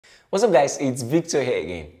What's up guys, it's Victor here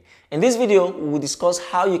again. In this video, we will discuss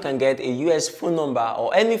how you can get a US phone number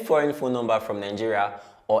or any foreign phone number from Nigeria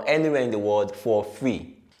or anywhere in the world for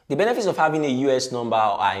free. The benefits of having a US number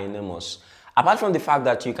are enormous. Apart from the fact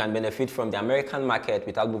that you can benefit from the American market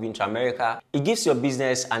without moving to America, it gives your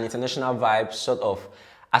business an international vibe, sort of.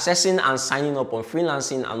 Accessing and signing up on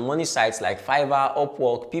freelancing and money sites like Fiverr,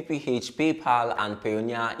 Upwork, PPH, PayPal, and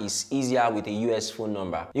Payoneer is easier with a US phone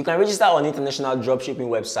number. You can register on international dropshipping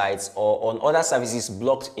websites or on other services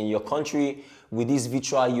blocked in your country with this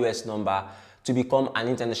virtual US number to become an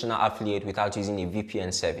international affiliate without using a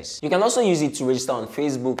VPN service. You can also use it to register on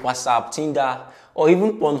Facebook, WhatsApp, Tinder, or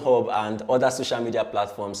even Pornhub and other social media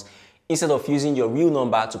platforms instead of using your real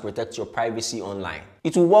number to protect your privacy online.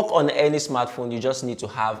 It will work on any smartphone, you just need to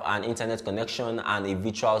have an internet connection and a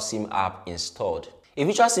virtual SIM app installed. A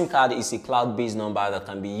virtual SIM card is a cloud-based number that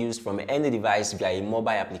can be used from any device via a mobile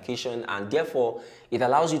application, and therefore it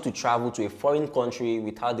allows you to travel to a foreign country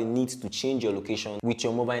without the need to change your location with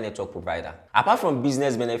your mobile network provider. Apart from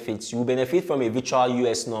business benefits, you will benefit from a virtual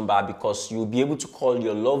US number because you will be able to call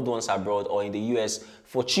your loved ones abroad or in the US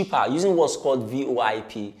for cheaper using what's called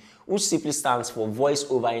VoIP, which simply stands for Voice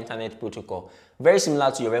over Internet Protocol, very similar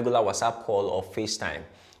to your regular WhatsApp call or FaceTime.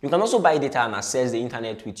 You can also buy data and access the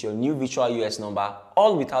internet with your new virtual US number,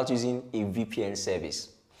 all without using a VPN service.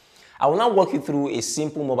 I will now walk you through a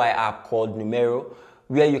simple mobile app called Numero,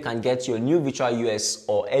 where you can get your new virtual US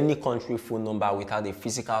or any country phone number without a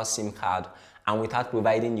physical SIM card and without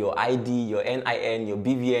providing your ID, your NIN, your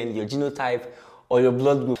BVN, your genotype, or your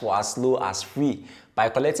blood group for as low as free by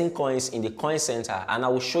collecting coins in the coin center, and I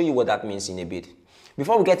will show you what that means in a bit.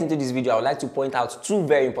 Before we get into this video, I would like to point out two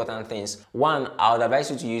very important things. One, I would advise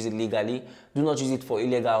you to use it legally. Do not use it for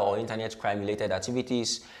illegal or internet crime related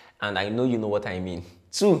activities, and I know you know what I mean.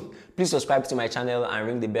 Two, please subscribe to my channel and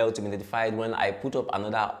ring the bell to be notified when I put up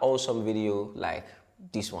another awesome video like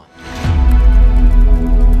this one.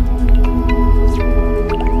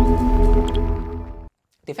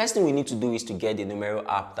 The first thing we need to do is to get the Numero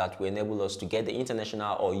app that will enable us to get the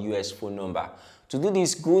international or US phone number. To do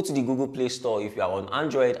this, go to the Google Play Store if you are on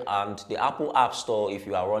Android and the Apple App Store if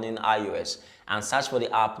you are running iOS, and search for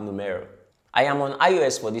the app Numero. I am on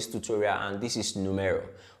iOS for this tutorial and this is Numero.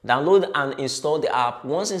 Download and install the app.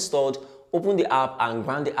 Once installed, open the app and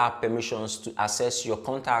grant the app permissions to access your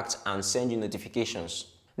contacts and send you notifications.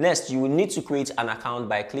 Next, you will need to create an account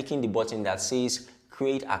by clicking the button that says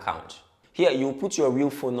Create Account. Here, you will put your real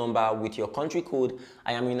phone number with your country code.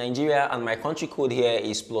 I am in Nigeria and my country code here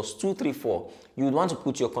is +234. You would want to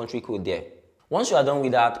put your country code there. Once you are done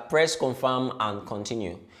with that, press confirm and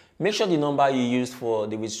continue. Make sure the number you used for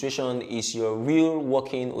the registration is your real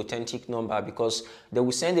working authentic number, because they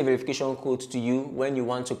will send a verification code to you when you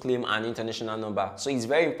want to claim an international number. So it's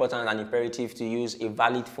very important and imperative to use a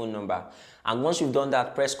valid phone number. And once you've done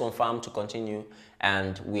that, press confirm to continue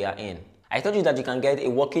and we are in. I told you that you can get a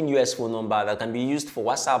working US phone number that can be used for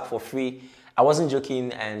WhatsApp for free. I wasn't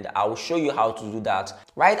joking, and I will show you how to do that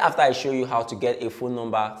right after I show you how to get a phone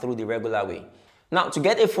number through the regular way. Now, to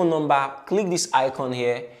get a phone number, click this icon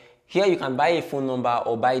here. Here you can buy a phone number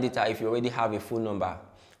or buy data if you already have a phone number.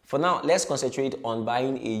 For now, let's concentrate on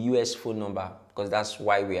buying a US phone number because that's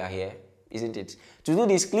why we are here, isn't it? To do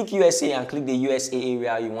this, click USA and click the USA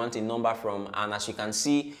area you want a number from, and as you can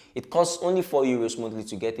see, it costs only €4 monthly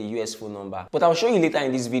to get a US phone number. But I'll show you later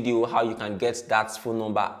in this video how you can get that phone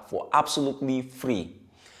number for absolutely free.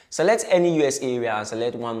 Select any US area and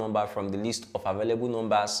select one number from the list of available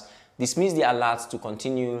numbers. Dismiss the alerts to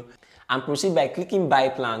continue, and proceed by clicking Buy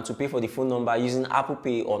Plan to pay for the phone number using Apple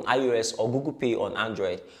Pay on iOS or Google Pay on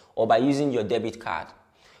Android, or by using your debit card.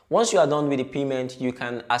 Once you are done with the payment, you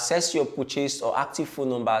can access your purchased or active phone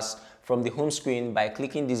numbers from the home screen by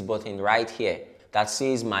clicking this button right here that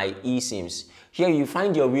says My eSims. Here you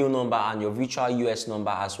find your real number and your virtual US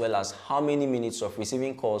number, as well as how many minutes of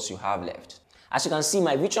receiving calls you have left. As you can see,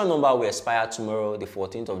 my virtual number will expire tomorrow, the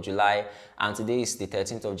 14th of July, and today is the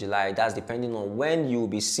 13th of July. That's depending on when you will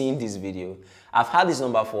be seeing this video. I've had this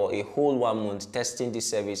number for a whole 1 month testing this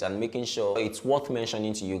service and making sure it's worth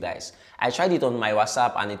mentioning to you guys. I tried it on my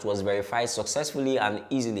WhatsApp and it was verified successfully and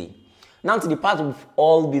easily. Now to the part we've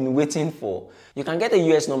all been waiting for. You can get a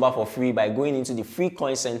US number for free by going into the free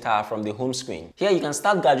coin center from the home screen. Here you can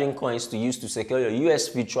start gathering coins to use to secure your US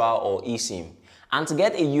virtual or eSIM. And to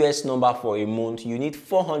get a US number for a month, you need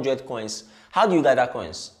 400 coins. How do you gather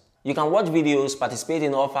coins? You can watch videos, participate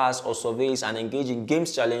in offers or surveys, and engage in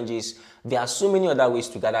games challenges. There are so many other ways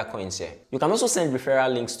to gather coins here. You can also send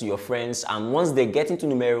referral links to your friends, and once they get into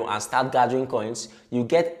Numero and start gathering coins, you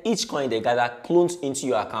get each coin they gather cloned into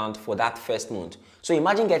your account for that first month. So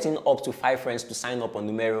imagine getting up to 5 friends to sign up on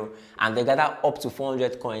Numero and they gather up to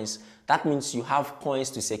 400 coins. That means you have coins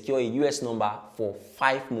to secure a US number for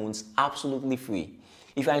 5 months absolutely free.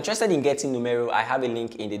 If you're interested in getting Numero, I have a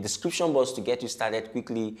link in the description box to get you started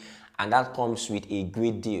quickly, and that comes with a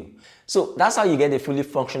great deal. So that's how you get a fully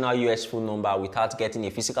functional US phone number without getting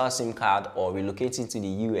a physical SIM card or relocating to the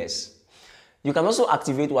US. You can also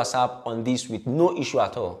activate WhatsApp on this with no issue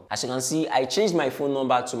at all. As you can see, I changed my phone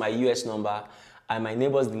number to my US number and my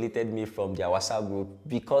neighbors deleted me from their WhatsApp group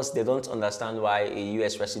because they don't understand why a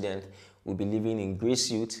US resident will be living in gray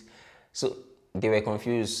suit. So they were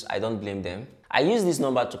confused. I don't blame them. I used this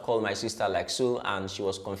number to call my sister like so, and she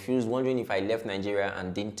was confused, wondering if I left Nigeria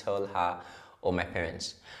and didn't tell her or my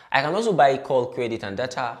parents. I can also buy call credit and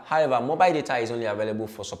data. However, mobile data is only available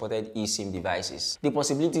for supported eSIM devices. The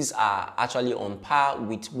possibilities are actually on par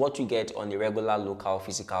with what you get on a regular local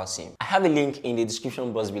physical SIM. I have a link in the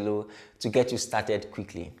description box below to get you started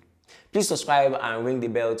quickly. Please subscribe and ring the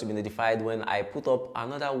bell to be notified when I put up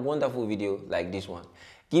another wonderful video like this one.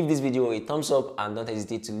 Give this video a thumbs up and don't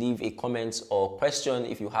hesitate to leave a comment or question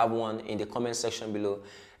if you have one in the comment section below,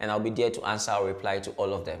 and I'll be there to answer or reply to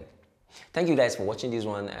all of them. Thank you guys for watching this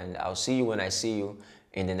one, and I'll see you when I see you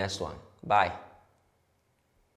in the next one. Bye.